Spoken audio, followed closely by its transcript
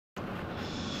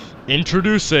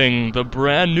Introducing the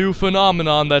brand new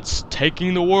phenomenon that's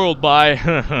taking the world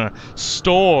by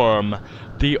storm.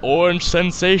 The orange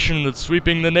sensation that's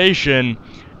sweeping the nation.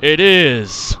 It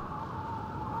is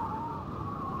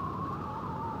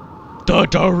the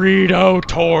Dorito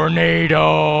Tornado.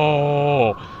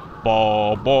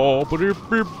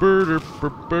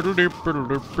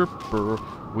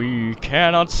 We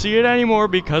cannot see it anymore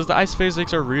because the ice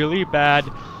physics are really bad.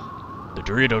 The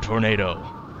Dorito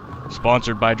Tornado.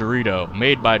 Sponsored by Dorito,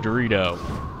 made by Dorito,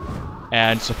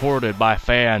 and supported by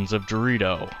fans of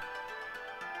Dorito.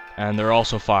 And they're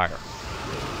also fire.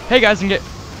 Hey guys and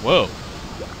whoa.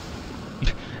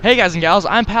 Hey guys and gals,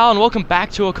 I'm Pal and welcome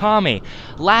back to Okami.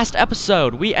 Last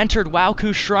episode, we entered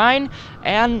Wauku's Shrine,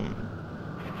 and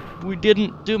we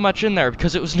didn't do much in there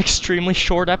because it was an extremely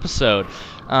short episode.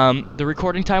 The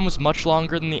recording time was much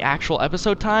longer than the actual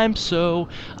episode time, so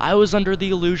I was under the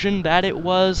illusion that it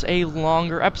was a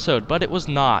longer episode, but it was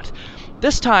not.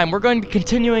 This time, we're going to be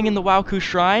continuing in the Wauku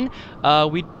Shrine.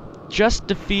 We just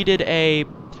defeated a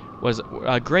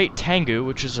Great Tengu,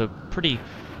 which is a pretty,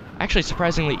 actually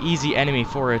surprisingly easy enemy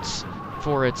for its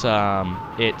brother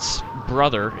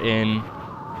in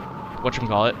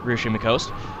whatchamacallit, Ryushima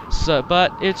Coast. So,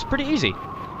 but it's pretty easy.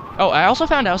 Oh, I also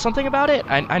found out something about it.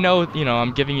 I know, you know,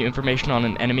 I'm giving you information on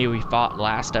an enemy we fought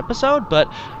last episode, but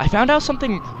I found out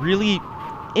something really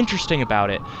interesting about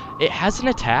it. It has an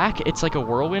attack, it's like a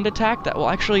whirlwind attack that will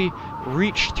actually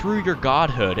reach through your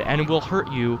godhood and will hurt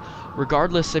you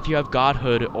regardless if you have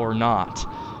godhood or not.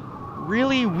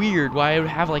 Really weird why it would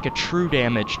have like a true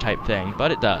damage type thing,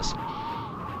 but it does.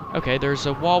 Okay, there's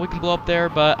a wall we can blow up there,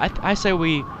 but I say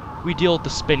we deal with the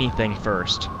spinny thing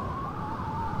first.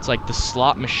 It's like the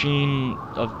slot machine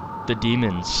of the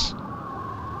demons.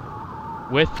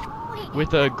 With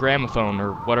a gramophone,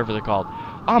 or whatever they're called.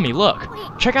 Ami, look!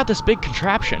 Check out this big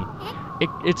contraption!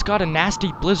 It's got a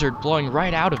nasty blizzard blowing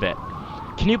right out of it.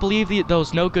 Can you believe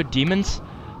those no-good demons?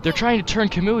 They're trying to turn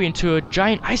Kamui into a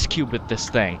giant ice cube with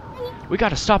this thing. We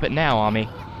gotta stop it now, Ami.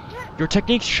 Your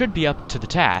techniques should be up to the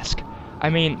task. I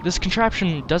mean, this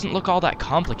contraption doesn't look all that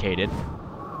complicated.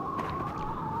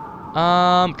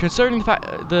 Considering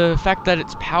the fact that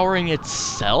it's powering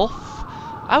itself,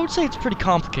 I would say it's pretty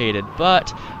complicated,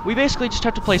 but we basically just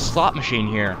have to play slot machine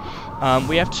here.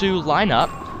 We have to line up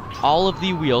all of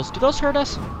the wheels. Do those hurt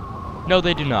us? No,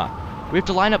 they do not. We have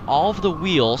to line up all of the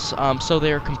wheels, so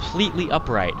they are completely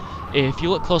upright. If you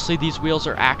look closely, these wheels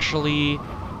are actually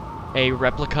a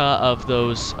replica of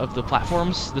the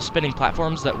platforms, the spinning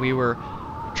platforms that we were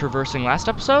traversing last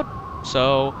episode.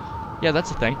 So, yeah,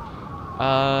 that's the thing.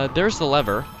 There's the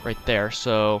lever right there,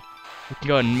 so we can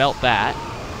go ahead and melt that.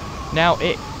 Now,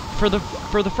 for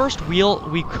the first wheel,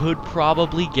 we could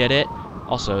probably get it.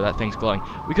 Also, that thing's glowing.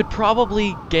 We could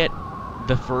probably get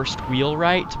the first wheel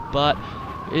right, but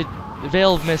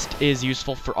Veil of Mist is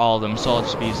useful for all of them, so I'll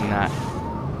just be using that.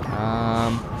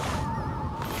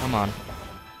 Come on.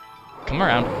 Come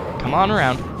around. Come on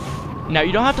around. Now,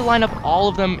 you don't have to line up all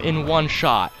of them in one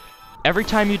shot. Every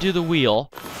time you do the wheel...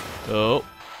 Oh...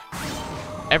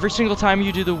 Every single time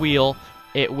you do the wheel,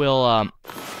 it will,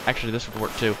 actually this would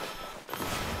work too.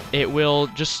 It will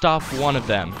just stop one of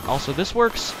them. Also, this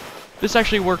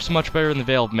actually works much better than the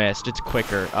Veil of Mist. It's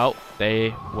quicker. Oh,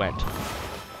 they went.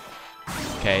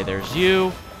 Okay, there's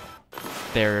you.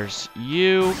 There's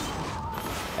you.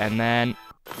 And then,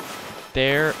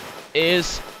 there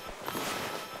is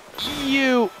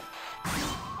you.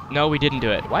 No, we didn't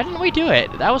do it. Why didn't we do it?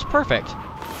 That was perfect.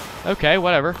 Okay,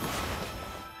 whatever.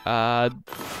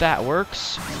 That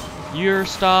works. You're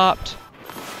stopped.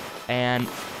 And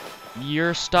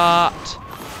you're stopped.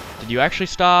 Did you actually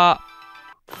stop?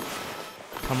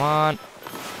 Come on.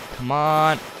 Come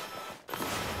on.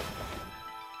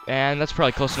 And that's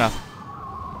probably close enough.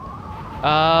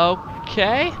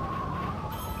 Okay.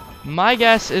 My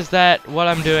guess is that what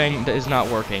I'm doing is not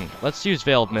working. Let's use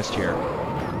Veil of Mist here.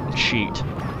 And cheat.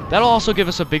 That'll also give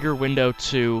us a bigger window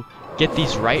to get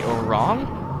these right or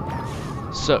wrong.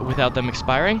 So, without them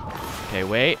expiring. Okay,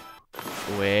 wait.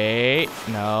 Wait.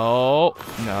 No.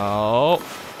 No.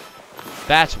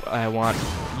 That's what I want.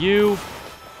 You.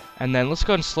 And then let's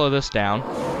go ahead and slow this down.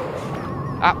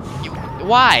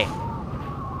 Why?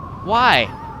 Why?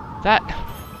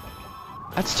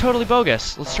 That's totally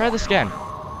bogus. Let's try this again.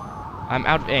 I'm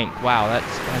out of ink. Wow, that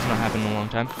has not happened in a long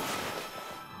time.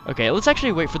 Okay, let's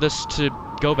actually wait for this to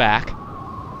go back.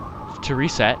 To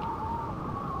reset.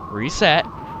 Reset.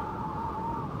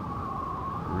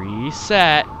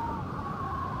 Reset.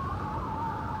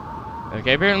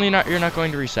 Okay, apparently you're not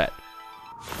going to reset.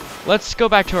 Let's go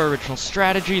back to our original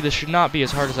strategy. This should not be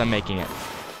as hard as I'm making it.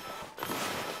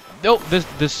 Nope, this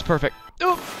is perfect.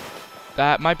 Nope.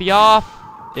 That might be off.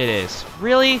 It is.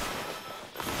 Really?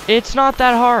 It's not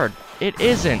that hard. It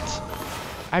isn't.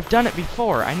 I've done it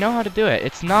before. I know how to do it.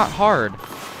 It's not hard.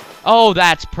 Oh,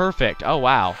 that's perfect. Oh,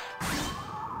 wow.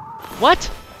 What?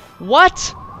 What?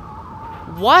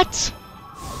 What?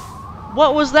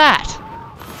 What was that?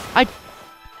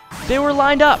 They were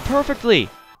lined up perfectly.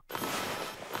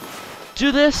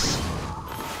 Do this.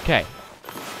 Okay.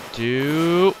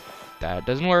 That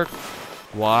doesn't work.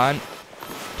 1,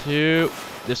 2.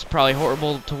 This is probably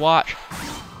horrible to watch.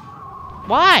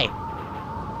 Why?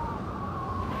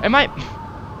 Am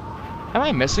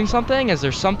I missing something? Is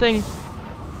there something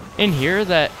in here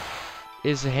that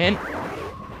is a hint?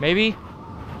 Maybe?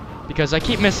 Because I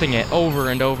keep missing it over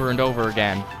and over and over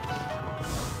again.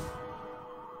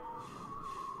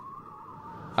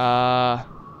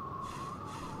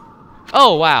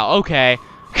 Oh, wow, okay.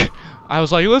 I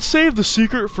was like, let's save the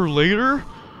secret for later.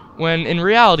 When in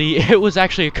reality, it was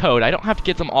actually a code. I don't have to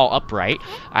get them all upright.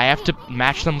 I have to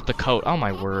match them with the code. Oh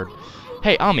my word.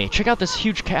 Hey, Ami, check out this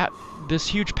huge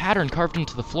pattern carved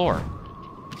into the floor.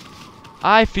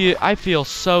 I feel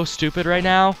so stupid right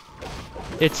now.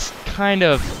 It's kind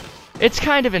of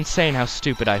insane how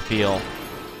stupid I feel.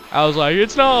 I was like,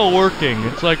 it's not working.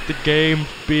 It's like the game's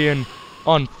being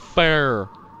unfair.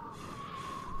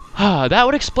 That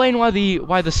would explain why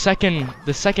the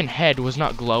second head was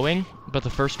not glowing, but the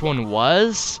first one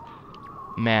was.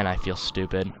 Man, I feel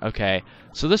stupid. Okay,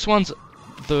 so this one's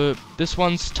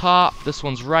top, this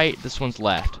one's right, this one's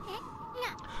left.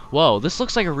 Whoa, this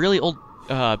looks like a really old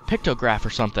pictograph or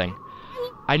something.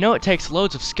 I know it takes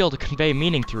loads of skill to convey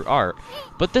meaning through art,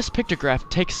 but this pictograph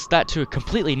takes that to a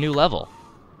completely new level.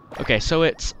 Okay, so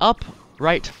it's up,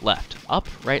 right, left, up,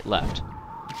 right, left.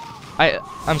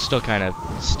 I'm still kind of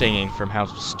stinging from how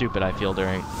stupid I feel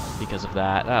because of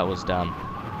that. That was dumb.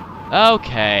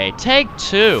 Okay, take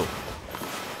 2.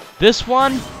 This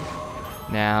one.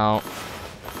 Now,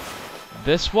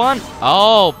 this one.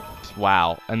 Oh,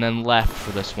 wow. And then left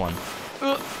for this one.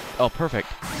 Oh, perfect.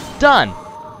 Done.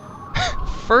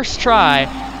 First try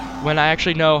when I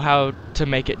actually know how to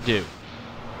make it do.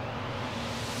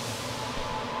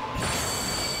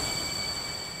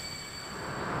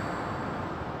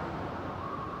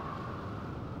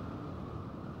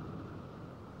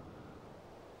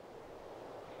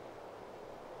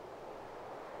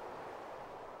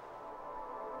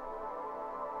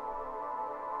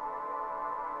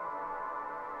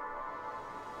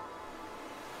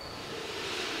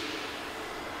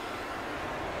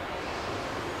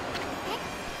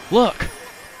 Look!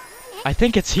 I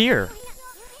think it's here.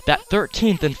 That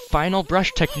 13th and final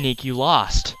brush technique you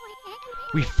lost.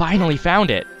 We finally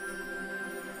found it.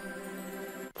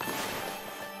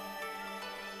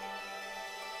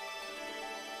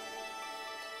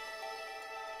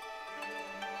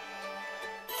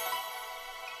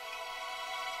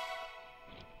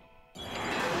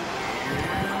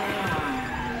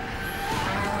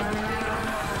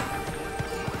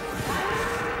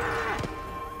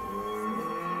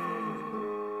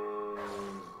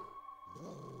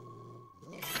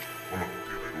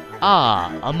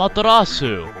 Ah,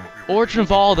 Amaterasu, origin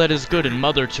of all that is good and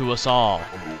mother to us all.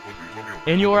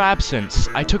 In your absence,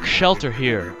 I took shelter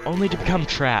here, only to become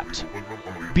trapped.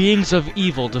 Beings of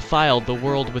evil defiled the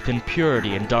world with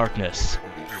impurity and darkness.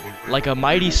 Like a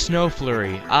mighty snow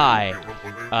flurry, I,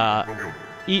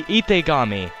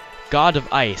 Itegami, god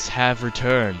of ice, have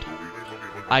returned.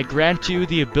 I grant you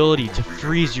the ability to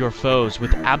freeze your foes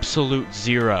with absolute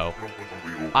zero.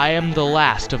 I am the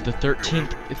last of the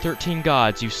 13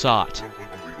 gods you sought.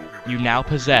 You now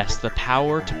possess the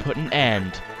power to put an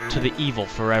end to the evil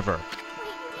forever.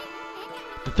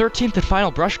 The 13th and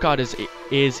final brush god is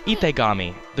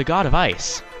Itegami, the god of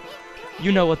ice.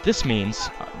 You know what this means.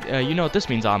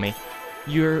 Ami.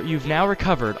 You've now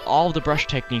recovered all of the brush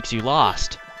techniques you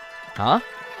lost. Huh?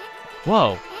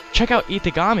 Whoa! Check out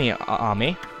Itegami,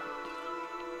 Ami.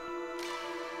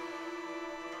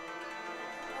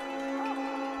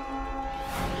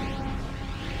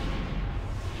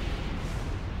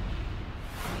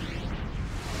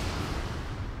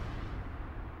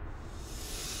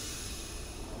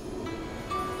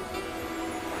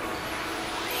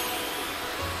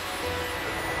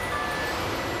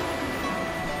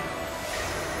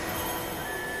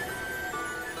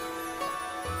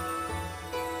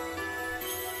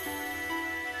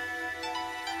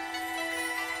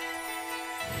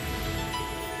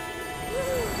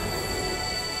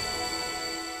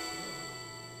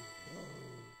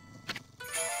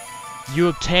 You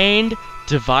obtained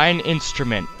Divine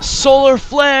Instrument. Solar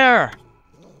Flare!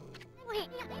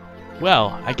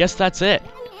 Well, I guess that's it.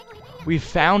 We've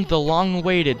found the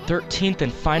long-awaited 13th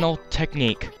and final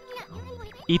technique.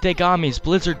 Ithagami's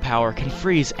blizzard power can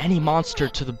freeze any monster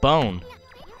to the bone.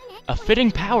 A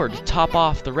fitting power to top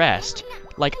off the rest,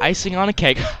 like icing on a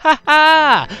cake. Ha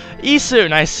ha!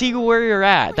 Isun, I see where you're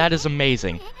at. That is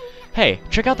amazing. Hey,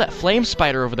 check out that flame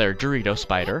spider over there, Dorito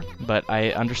spider, but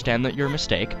I understand that you're a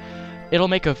mistake. It'll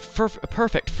make a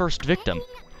perfect first victim.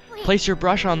 Place your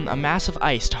brush on a mass of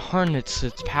ice to harness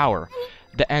its power,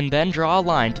 and then draw a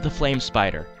line to the flame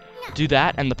spider. Do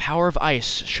that, and the power of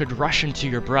ice should rush into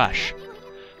your brush.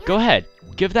 Go ahead,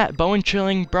 give that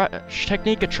bone-chilling brush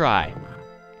technique a try.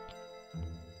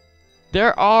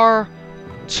 There are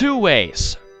 2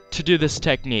 ways to do this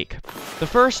technique. The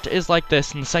first is like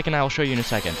this, and the second I will show you in a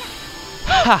second.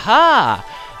 Ha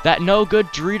ha! That no-good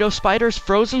Dorito spider's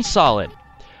frozen solid.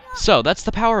 So, that's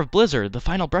the power of Blizzard, the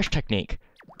final brush technique.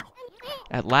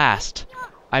 At last,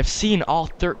 I've seen all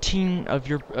 13 of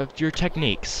your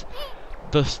techniques.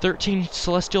 The 13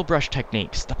 celestial brush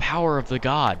techniques, the power of the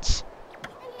gods.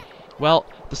 Well,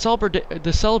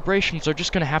 the celebrations are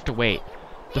just gonna have to wait.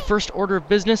 The first order of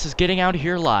business is getting out of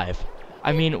here alive.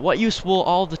 I mean, what use will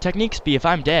all the techniques be if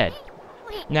I'm dead?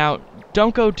 Now,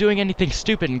 don't go doing anything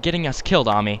stupid and getting us killed,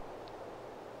 Ami.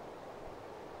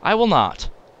 I will not.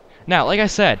 Now, like I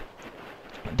said,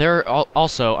 there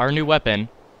also our new weapon,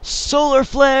 Solar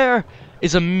Flare,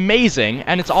 is amazing,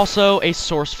 and it's also a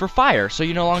source for fire, so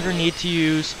you no longer need to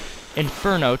use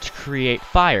Inferno to create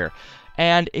fire.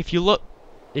 And if you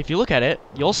look at it,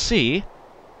 you'll see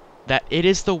that it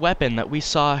is the weapon that we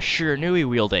saw Shiranui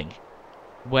wielding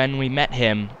when we met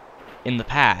him in the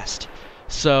past.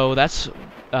 So that's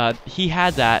he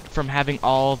had that from having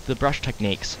all of the brush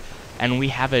techniques, and we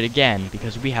have it again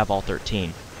because we have all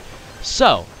 13.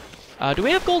 So, do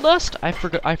we have gold dust? I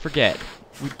forget.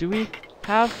 Do we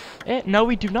have it? No,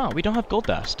 we do not. We don't have gold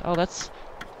dust. Oh,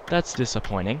 that's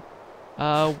disappointing.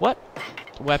 What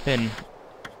weapon?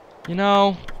 You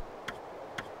know,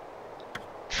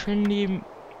 Trinity.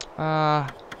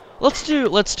 Let's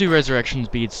do Resurrection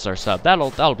Beads as our sub.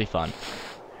 That'll be fun.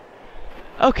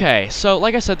 Okay, so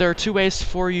like I said, there are 2 ways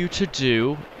for you to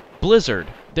do Blizzard.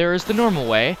 There is the normal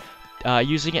way,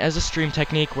 using it as a stream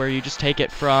technique where you just take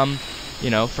it from,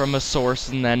 from a source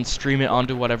and then stream it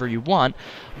onto whatever you want.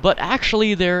 But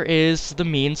actually, there is the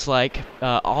means like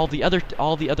all the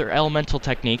other elemental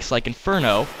techniques like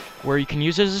Inferno, where you can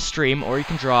use it as a stream, or you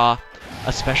can draw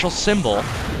a special symbol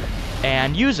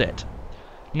and use it.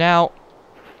 Now,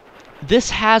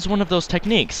 this has one of those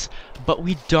techniques, but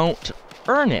we don't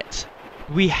earn it.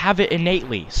 We have it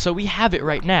innately, so we have it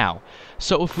right now.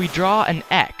 So if we draw an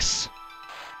X,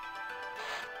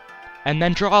 and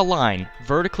then draw a line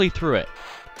vertically through it,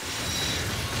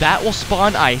 that will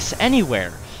spawn ice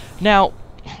anywhere. Now,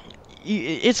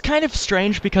 it's kind of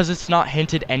strange because it's not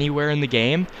hinted anywhere in the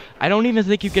game. I don't even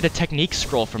think you get a technique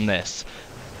scroll from this,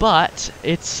 but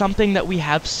it's something that we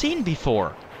have seen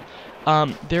before.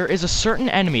 There is a certain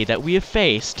enemy that we have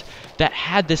faced that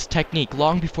had this technique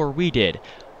long before we did.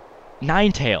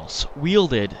 Ninetales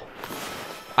wielded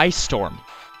Ice Storm,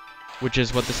 which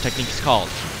is what this technique is called.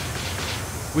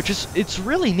 It's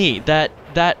really neat that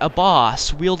a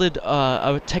boss wielded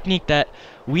a technique that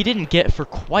we didn't get for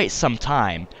quite some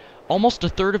time. Almost a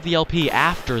third of the LP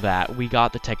after that, we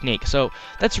got the technique. So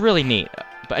that's really neat.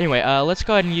 But anyway, let's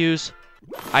go ahead and use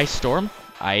Ice Storm.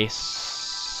 Ice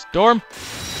Storm.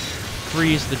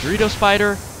 Freeze the Dorito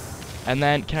spider. And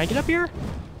then, can I get up here?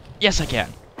 Yes, I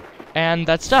can. And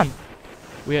that's done.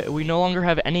 We no longer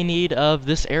have any need of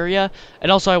this area.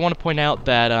 And also, I want to point out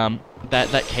that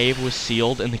that cave was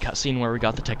sealed in the cutscene where we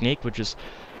got the technique, which is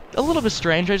a little bit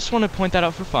strange. I just want to point that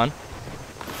out for fun.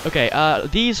 Okay,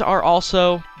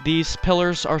 these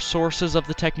pillars are sources of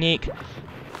the technique.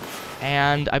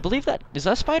 And I believe is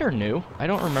that spider new? I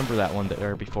don't remember that one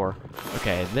there before.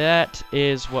 Okay, that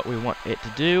is what we want it to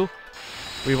do.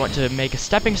 We want to make a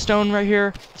stepping stone right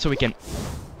here, so we can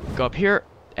go up here,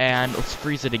 and let's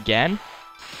freeze it again.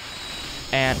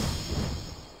 And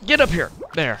get up here.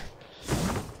 There.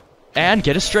 And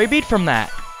get a stray bead from that.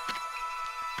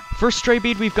 First stray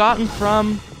bead we've gotten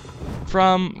from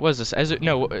what is this?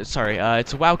 Sorry,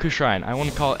 it's a Wauku Shrine. I want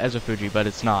to call it Ezofuji, but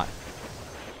it's not.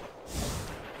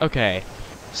 Okay.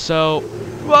 So,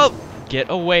 well, get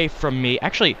away from me.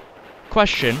 Actually,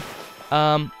 question.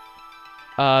 Power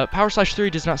Slash 3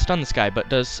 does not stun this guy, but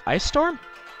does Ice Storm?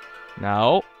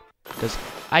 No. Does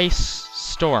Ice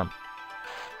Storm?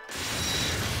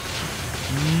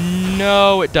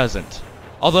 No, it doesn't.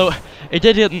 Although it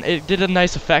did a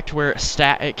nice effect where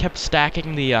it kept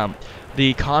stacking the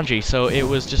kanji, so it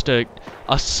was just a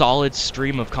solid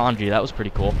stream of kanji. That was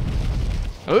pretty cool.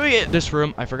 Oh yeah, this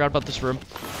room. I forgot about this room.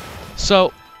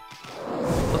 So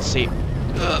let's see.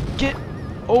 Get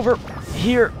over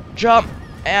here. Jump.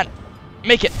 And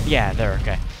make it. Yeah, there,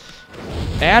 okay.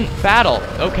 And battle.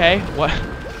 Okay, what?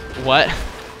 What?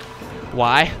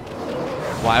 Why?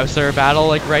 Why was there a battle,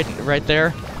 like, right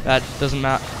there? That doesn't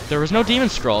matter. There was no demon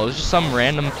scroll. It was just some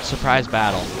random surprise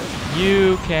battle.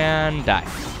 You can die.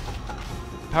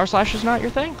 Power slash is not your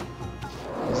thing?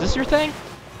 Is this your thing?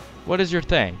 What is your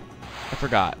thing? I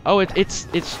forgot. Oh, it's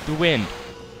the wind.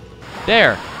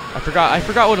 There. I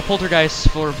forgot what a poltergeist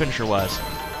floor finisher was.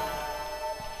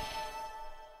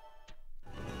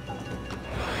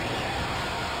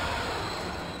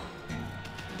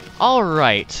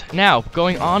 Alright, now,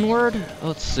 going onward,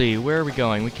 let's see, where are we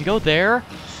going? We can go there,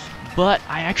 but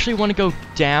I actually want to go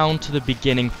down to the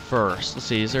beginning first. Let's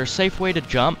see, is there a safe way to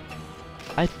jump?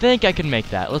 I think I can make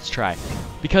that. Let's try.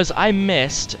 Because I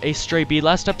missed a stray bead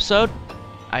last episode.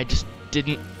 I just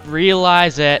didn't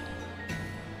realize it.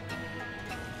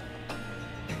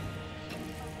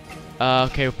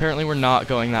 Okay, apparently we're not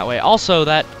going that way. Also,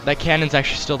 that cannon's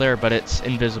actually still there, but it's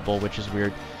invisible, which is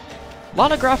weird. A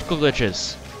lot of graphical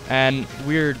glitches and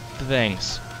weird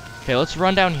things. Okay, let's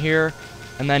run down here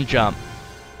and then jump.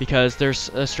 Because there's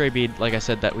a stray bead, like I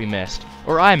said, that we missed.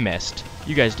 Or I missed.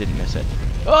 You guys didn't miss it.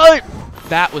 Oh!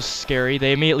 That was scary.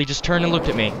 They immediately just turned and looked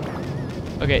at me.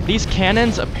 Okay, these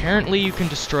cannons, apparently you can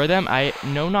destroy them. I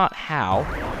know not how,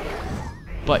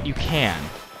 but you can.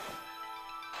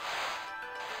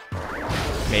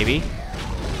 Maybe.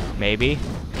 Maybe.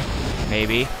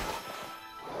 Maybe.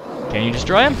 Can you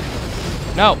destroy him?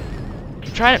 No.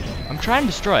 I'm trying to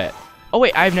destroy it. Oh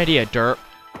wait, I have an idea. Derp.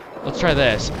 Let's try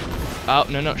this. Oh,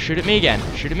 no, no. Shoot at me again.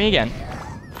 Shoot at me again.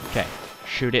 Okay.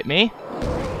 Shoot at me.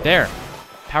 There.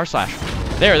 Power slash.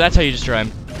 There, that's how you destroy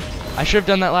him. I should have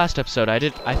done that last episode.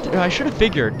 I should have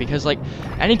figured, because, like,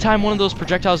 anytime one of those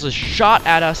projectiles is shot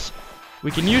at us,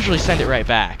 we can usually send it right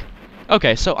back.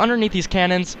 Okay, so underneath these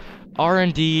cannons are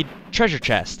indeed treasure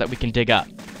chests that we can dig up.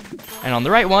 And on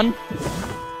the right one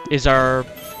is our...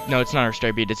 No, it's not our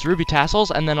stray bead. It's ruby tassels.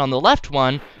 And then on the left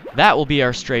one, that will be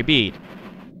our stray bead.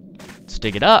 Let's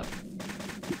dig it up.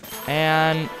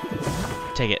 And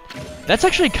take it. That's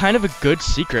actually kind of a good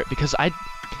secret, because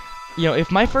you know,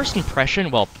 if my first impression,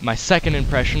 well, my second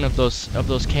impression of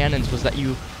those cannons was that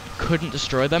you couldn't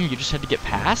destroy them, you just had to get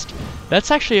past, that's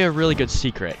actually a really good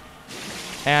secret.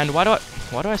 And why do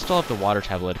I still have the water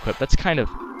tablet equipped? That's kind of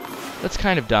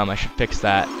dumb. I should fix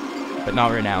that, but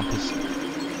not right now, because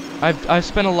I've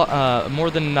spent a lot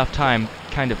more than enough time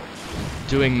kind of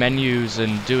doing menus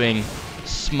and doing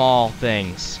small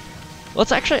things.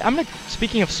 Let's actually,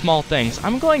 speaking of small things,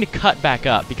 I'm going to cut back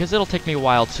up because it'll take me a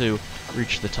while to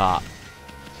reach the top.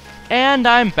 And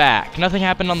I'm back. Nothing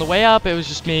happened on the way up, it was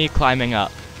just me climbing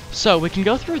up. So we can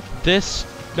go through this.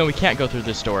 No, we can't go through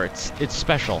this door. It's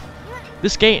special.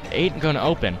 This gate ain't gonna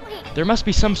open. There must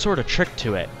be some sort of trick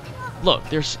to it. Look,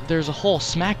 there's a hole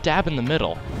smack dab in the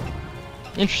middle.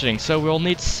 Interesting, so we'll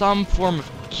need some form of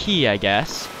key, I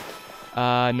guess.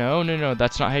 No,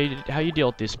 that's not how you deal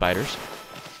with these spiders.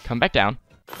 Come back down.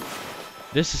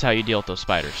 This is how you deal with those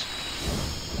spiders.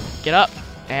 Get up,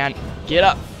 and get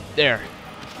up. There.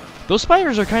 Those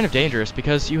spiders are kind of dangerous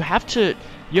because you have to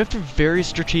very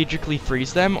strategically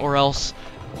freeze them, or else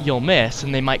you'll miss,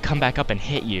 and they might come back up and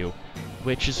hit you,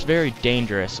 which is very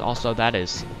dangerous. Also, that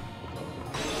is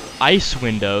ice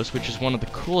windows, which is one of the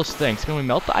coolest things. Can we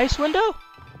melt the ice window?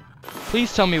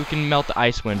 Please tell me we can melt the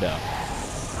ice window.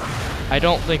 I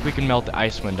don't think we can melt the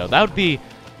ice window. That would be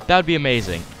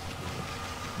amazing.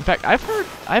 In fact,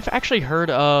 I've actually heard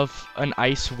of an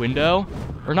ice window,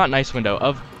 or not an ice window,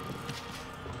 of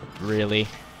really.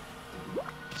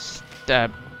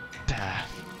 Can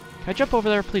I jump over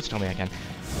there? Please tell me I can.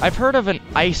 I've heard of an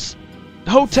ice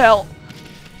hotel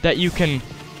that you can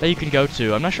go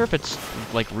to. I'm not sure if it's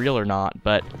like real or not,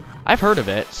 but I've heard of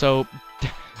it. So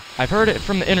I've heard it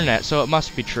from the internet, so it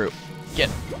must be true. Get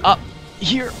up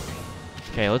here.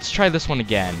 Okay, let's try this one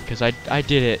again, because I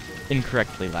did it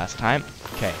incorrectly last time.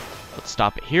 Okay, let's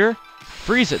stop it here,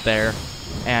 freeze it there,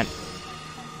 and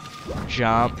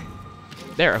jump.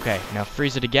 There, okay, now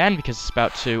freeze it again, because it's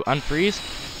about to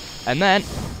unfreeze, and then,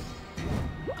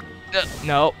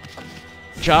 no,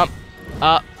 jump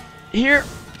up here.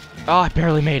 Oh, I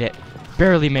barely made it,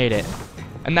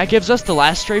 and that gives us the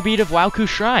last stray bead of Wauku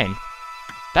Shrine.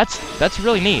 That's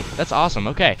really neat. That's awesome.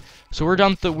 Okay, so we're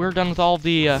done with all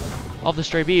the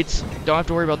stray beads. Don't have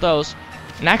to worry about those.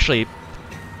 And actually,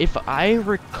 if I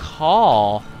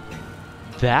recall,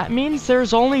 that means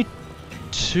there's only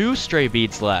 2 stray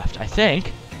beads left. I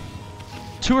think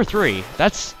 2 or 3.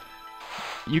 That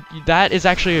is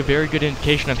actually a very good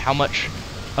indication of how much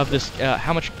of this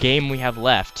how much game we have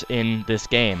left in this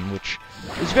game, which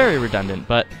is very redundant,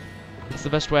 but it's the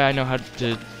best way I know how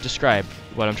to describe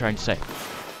what I'm trying to say.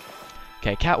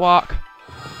 Okay, catwalk.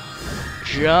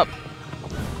 Jump.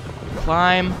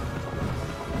 Climb.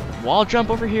 Wall jump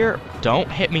over here.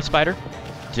 Don't hit me, spider.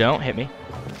 Don't hit me.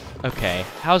 Okay,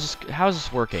 how's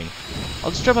this working? I'll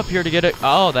just jump up here to get it.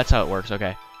 Oh, that's how it works.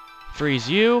 Okay. Freeze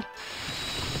you.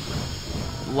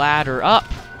 Ladder up.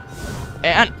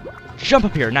 And jump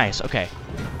up here. Nice. Okay.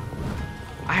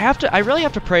 I really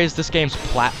have to praise this game's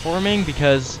platforming,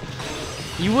 because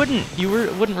you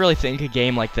wouldn't really think a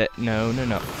game like that.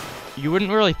 No. You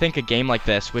wouldn't really think a game like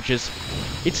this, which is,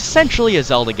 it's essentially a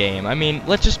Zelda game. I mean,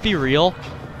 let's just be real.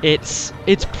 It's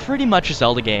pretty much a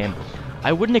Zelda game.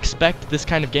 I wouldn't expect this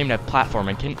kind of game to have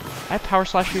platforming. Can I power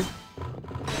slash you?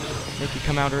 Make you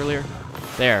come out earlier?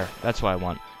 There, that's what I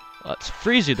want. Let's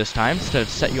freeze you this time instead of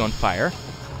set you on fire.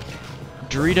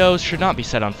 Doritos should not be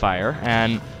set on fire,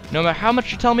 and no matter how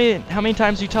much you tell me, how many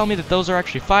times you tell me that those are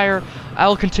actually fire,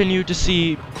 I'll continue to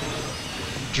see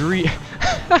Dorito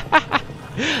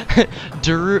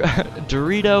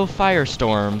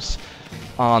firestorms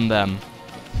on them.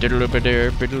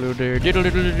 Doritos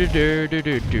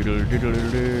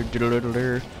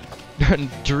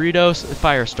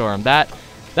firestorm.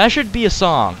 That should be a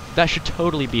song. That should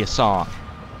totally be a song.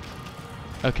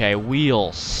 Okay,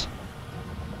 wheels.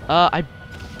 Can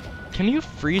you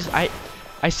freeze?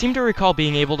 I seem to recall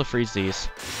being able to freeze these.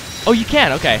 Oh, you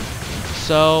can. Okay.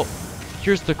 So,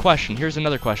 here's the question. Here's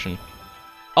another question.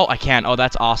 Oh, I can. Oh,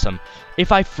 that's awesome.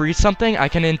 If I freeze something, I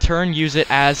can in turn use it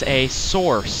as a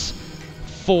source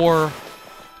for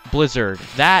Blizzard.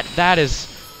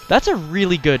 That's a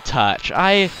really good touch.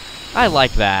 I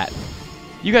like that.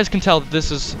 You guys can tell that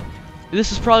this is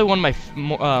probably one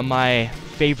of my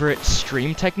favorite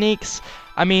stream techniques.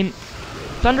 I mean,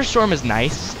 Thunderstorm is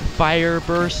nice. Fire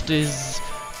Burst is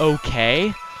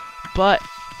okay, but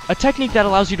a technique that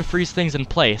allows you to freeze things in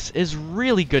place is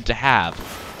really good to have.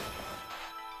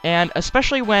 And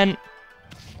especially when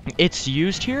it's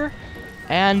used here,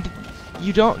 and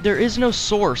there is no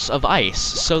source of ice,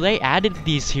 so they added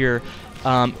these here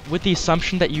with the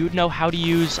assumption that you would know how to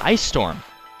use Ice Storm,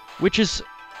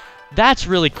 that's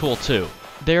really cool too.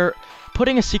 They're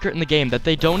putting a secret in the game that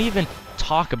they don't even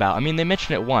talk about. I mean, they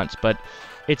mention it once, but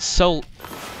it's so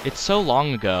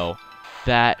long ago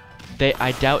that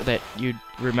I doubt that you'd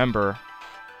remember.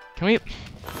 Can we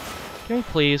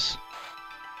please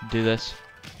do this?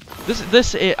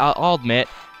 I'll admit,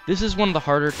 this is one of the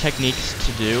harder techniques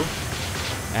to do,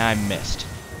 and I missed.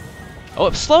 Oh,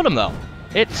 it slowed him though.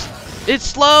 It's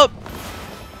slowed.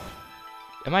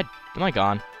 Am I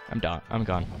gone? I'm done. I'm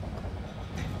gone.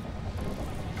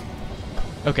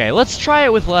 Okay, let's try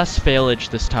it with less failage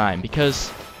this time,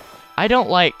 because I don't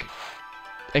like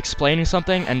explaining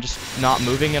something and just not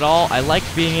moving at all. I like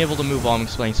being able to move while I'm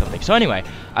explaining something. So anyway,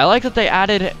 I like that they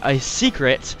added a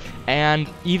secret, and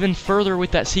even further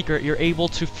with that secret, you're able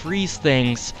to freeze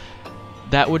things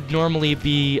that would normally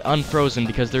be unfrozen,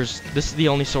 because this is the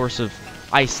only source of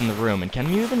ice in the room. And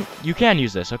you can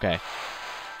use this, okay.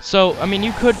 So, I mean,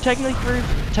 you could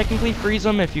technically freeze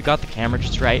them if you got the camera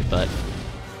just right, but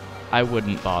I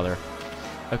wouldn't bother.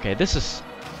 Okay, I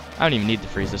don't even need to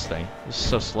freeze this thing. This is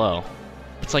so slow.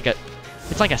 It's like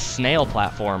a snail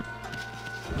platform.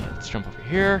 Okay, let's jump over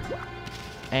here.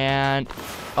 And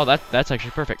oh, that's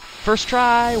actually perfect. First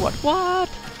try. What?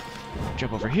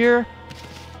 Jump over here.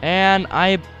 And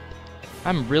I'm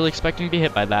really expecting to be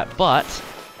hit by that, but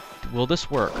will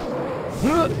this work?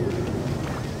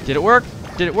 Did it work?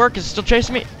 Did it work? Is it still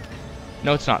chasing me?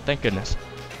 No, it's not. Thank goodness.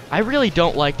 I really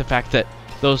don't like the fact that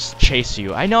those chase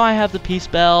you. I know I have the peace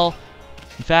bell.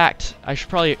 In fact,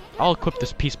 I'll equip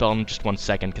this peace bell in just 1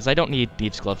 second, because I don't need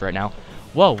Thieves' Glove right now.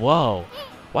 Whoa.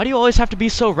 Why do you always have to be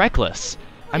so reckless?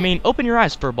 I mean, open your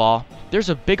eyes, Furball. There's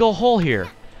a big ol' hole here.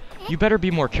 You better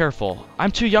be more careful.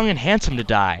 I'm too young and handsome to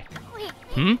die.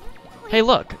 Hey,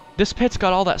 look. This pit's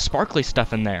got all that sparkly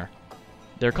stuff in there.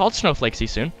 They're called snowflakesy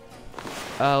soon.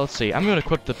 Let's see. I'm going to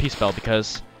equip the peace bell,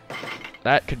 because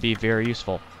that could be very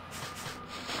useful.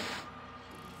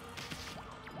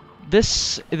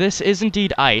 This is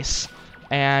indeed ice,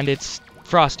 and it's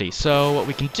frosty. So what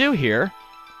we can do here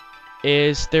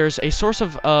is there's a source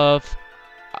of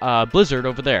blizzard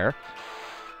over there.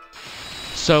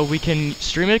 So we can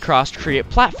stream it across to create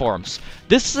platforms.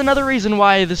 This is another reason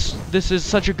why this is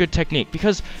such a good technique,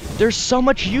 because there's so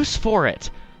much use for it.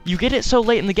 You get it so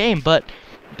late in the game, but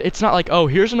it's not like, oh,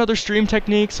 here's another stream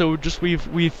technique, so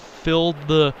we've filled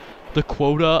the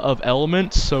quota of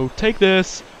elements, so take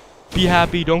this. Be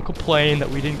happy, don't complain that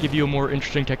we didn't give you a more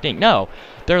interesting technique. No,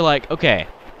 they're like, okay,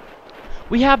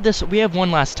 we have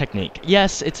one last technique.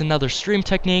 Yes, it's another stream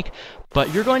technique,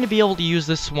 but you're going to be able to use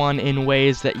this one in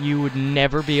ways that you would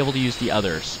never be able to use the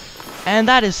others. And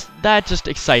that just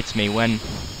excites me when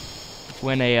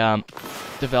a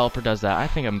developer does that. I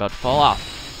think I'm about to fall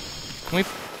off. Can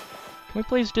we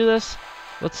please do this?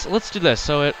 Let's do this.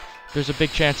 So there's a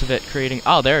big chance of it creating.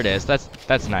 Oh, there it is.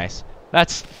 That's nice.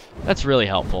 That's really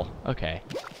helpful. Okay,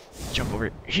 jump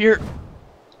over here.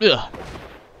 Ugh.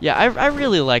 Yeah, I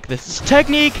really like this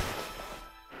technique.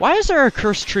 Why is there a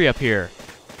cursed tree up here?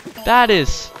 That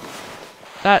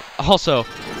also,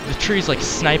 the tree's like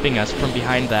sniping us from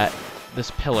behind this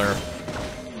pillar.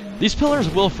 These pillars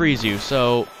will freeze you,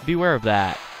 so beware of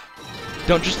that.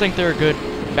 Don't just think they're a good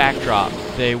backdrop.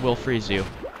 They will freeze you.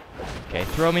 Okay,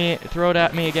 throw it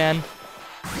at me again.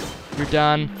 You're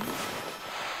done.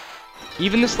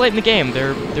 Even this late in the game,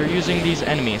 they're using these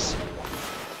enemies.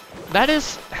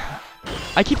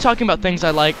 I keep talking about things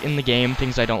I like in the game,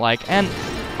 things I don't like, and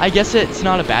I guess it's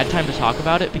not a bad time to talk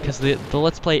about it because the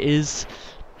Let's Play is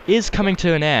coming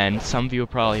to an end. Some of you are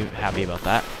probably happy about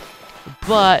that.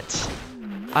 But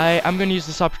I'm going to use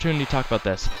this opportunity to talk about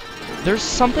this. There's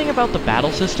something about the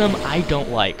battle system I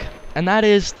don't like, and that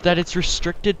is that it's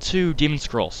restricted to Demon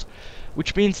Scrolls,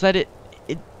 which means that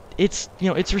it's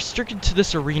restricted to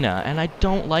this arena, and I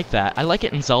don't like that. I like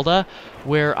it in Zelda,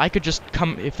 where I could just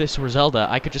if this were Zelda,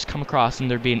 I could just come across and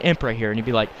there'd be an imp right here, and you'd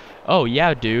be like, oh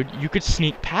yeah, dude, you could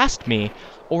sneak past me,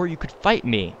 or you could fight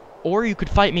me. Or you could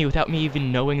fight me without me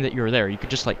even knowing that you were there. You could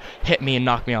just, like, hit me and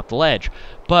knock me off the ledge.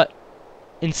 But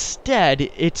instead,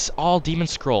 it's all Demon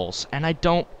Scrolls, and I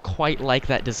don't quite like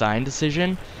that design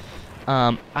decision.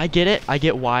 I get it. I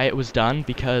get why it was done,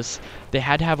 because they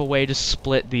had to have a way to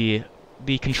split the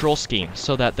control scheme,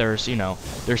 so that there's,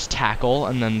 there's tackle,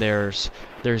 and then there's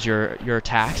your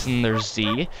attacks, and there's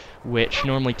Z, which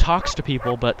normally talks to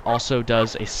people, but also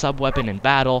does a sub-weapon in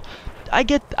battle. I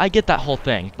get that whole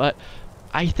thing, but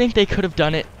I think they could have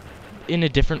done it in a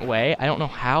different way. I don't know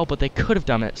how, but they could have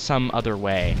done it some other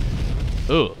way.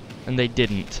 Ugh, and they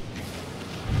didn't.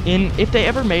 If they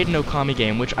ever made an Okami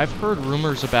game, which I've heard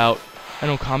rumors about an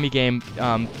Okami game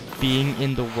being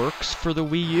in the works for the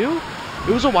Wii U.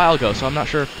 It was a while ago, so I'm not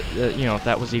sure if, if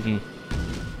that was even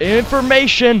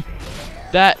information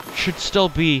that should still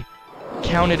be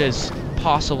counted as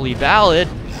possibly valid,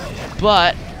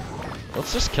 but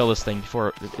let's just kill this thing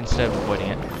instead of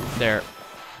avoiding it. There.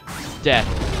 Dead.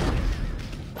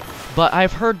 But I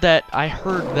heard that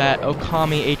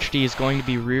Okami HD is going to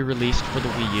be re-released for the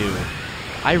Wii U.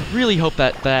 I really hope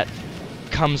that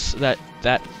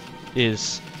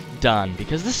is done,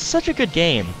 because this is such a good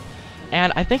game.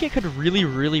 And I think it could really,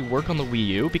 really work on the Wii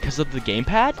U because of the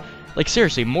gamepad. Like,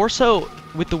 seriously, more so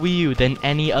with the Wii U than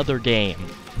any other game.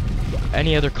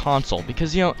 Any other console.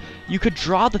 Because, you could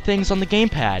draw the things on the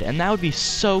gamepad, and that would be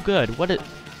so good. What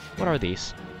are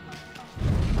these?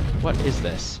 What is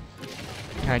this?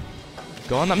 Can I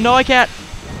go on them? No, I can't!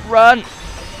 Run!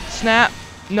 Snap!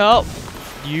 No!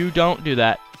 You don't do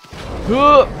that.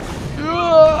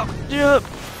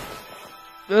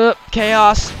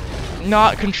 Chaos!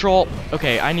 Not control.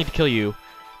 Okay, I need to kill you.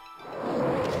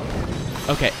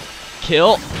 Okay.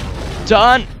 Kill.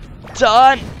 Done!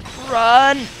 Done!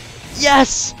 Run!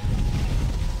 Yes!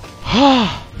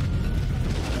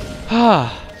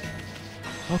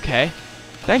 Okay.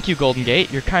 Thank you, Golden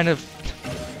Gate. You're kind of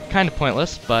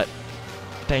pointless, but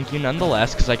thank you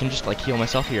nonetheless, because I can just, like, heal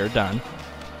myself here. Done.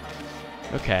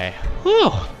 Okay.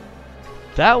 Whew.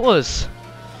 That was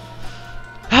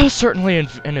certainly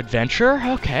an adventure.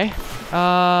 Okay.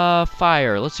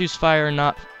 Fire. Let's use fire,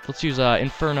 let's use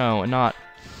Inferno and not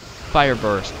Fire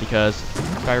Burst, because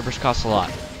Fire Burst costs a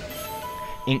lot.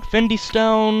 Infinity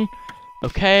Stone.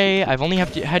 Okay, I've only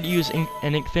had to use an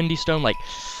Infinity Stone like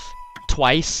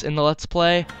twice in the Let's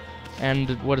Play. And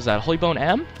what is that? Holy Bone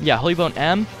M? Yeah, Holy Bone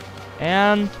M.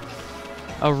 And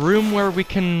a room where we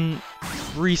can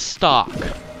restock.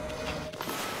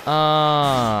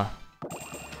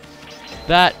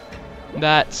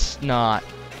 That's not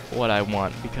what I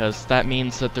want, because that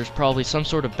means that there's probably some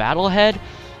sort of battle ahead,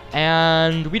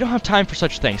 and we don't have time for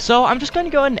such things. So I'm just going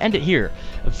to go ahead and end it here.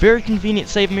 A very convenient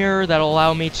save mirror that'll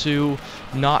allow me to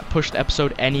not push the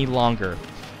episode any longer.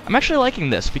 I'm actually liking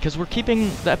this because we're keeping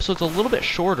the episodes a little bit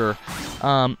shorter,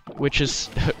 which is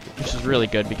really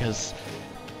good, because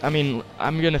I mean,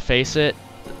 I'm gonna face it,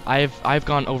 I've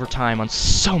gone over time on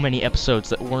so many episodes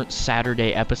that weren't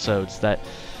Saturday episodes that,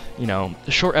 the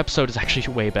short episode is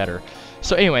actually way better.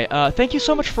 So anyway, thank you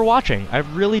so much for watching. I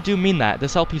really do mean that.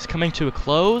 This LP's coming to a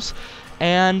close,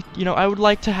 and, I would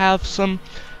like to have some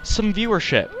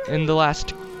viewership in the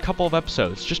last couple of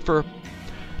episodes, just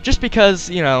because,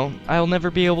 I'll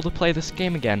never be able to play this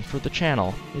game again for the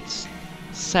channel. It's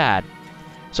sad.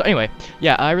 So anyway,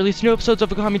 yeah, I release new episodes of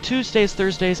Okami Tuesdays,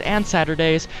 Thursdays, and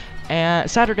Saturdays,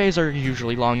 And Saturdays are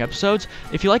usually long episodes.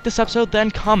 If you like this episode, then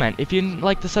comment. If you didn't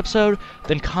like this episode,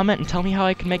 then comment and tell me how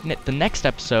I can make the next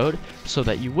episode so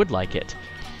that you would like it.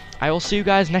 I will see you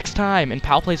guys next time in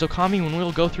PalPlays Okami when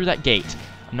we'll go through that gate.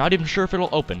 I'm not even sure if it'll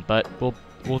open, but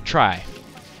we'll try.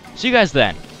 See you guys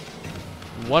then.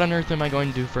 What on earth am I going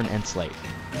to do for an end slate?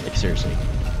 Like, seriously.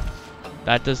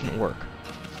 That doesn't work.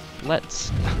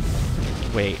 Let's...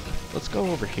 Wait. Let's go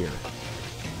over here.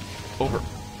 Over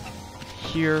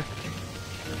here.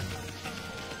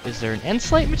 Is there an end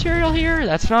slate material here?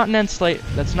 That's not an end slate.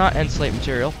 That's not end slate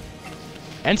material.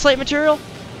 End slate material?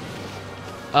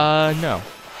 No.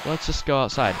 Let's just go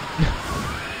outside.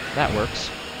 That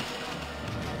works.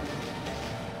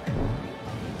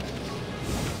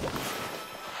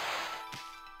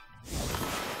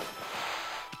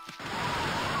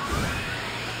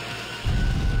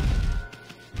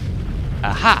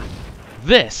 Aha!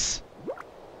 This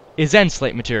is end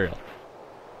slate material.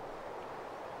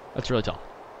 That's really tall.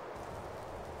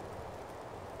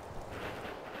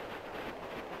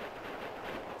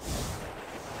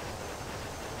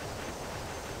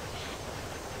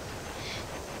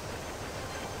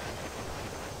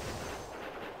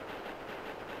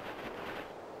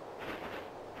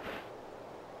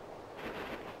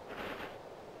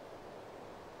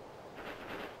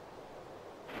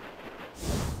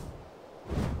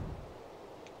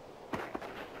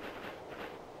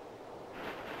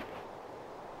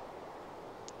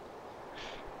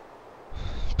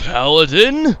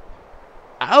 Paladin,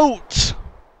 out!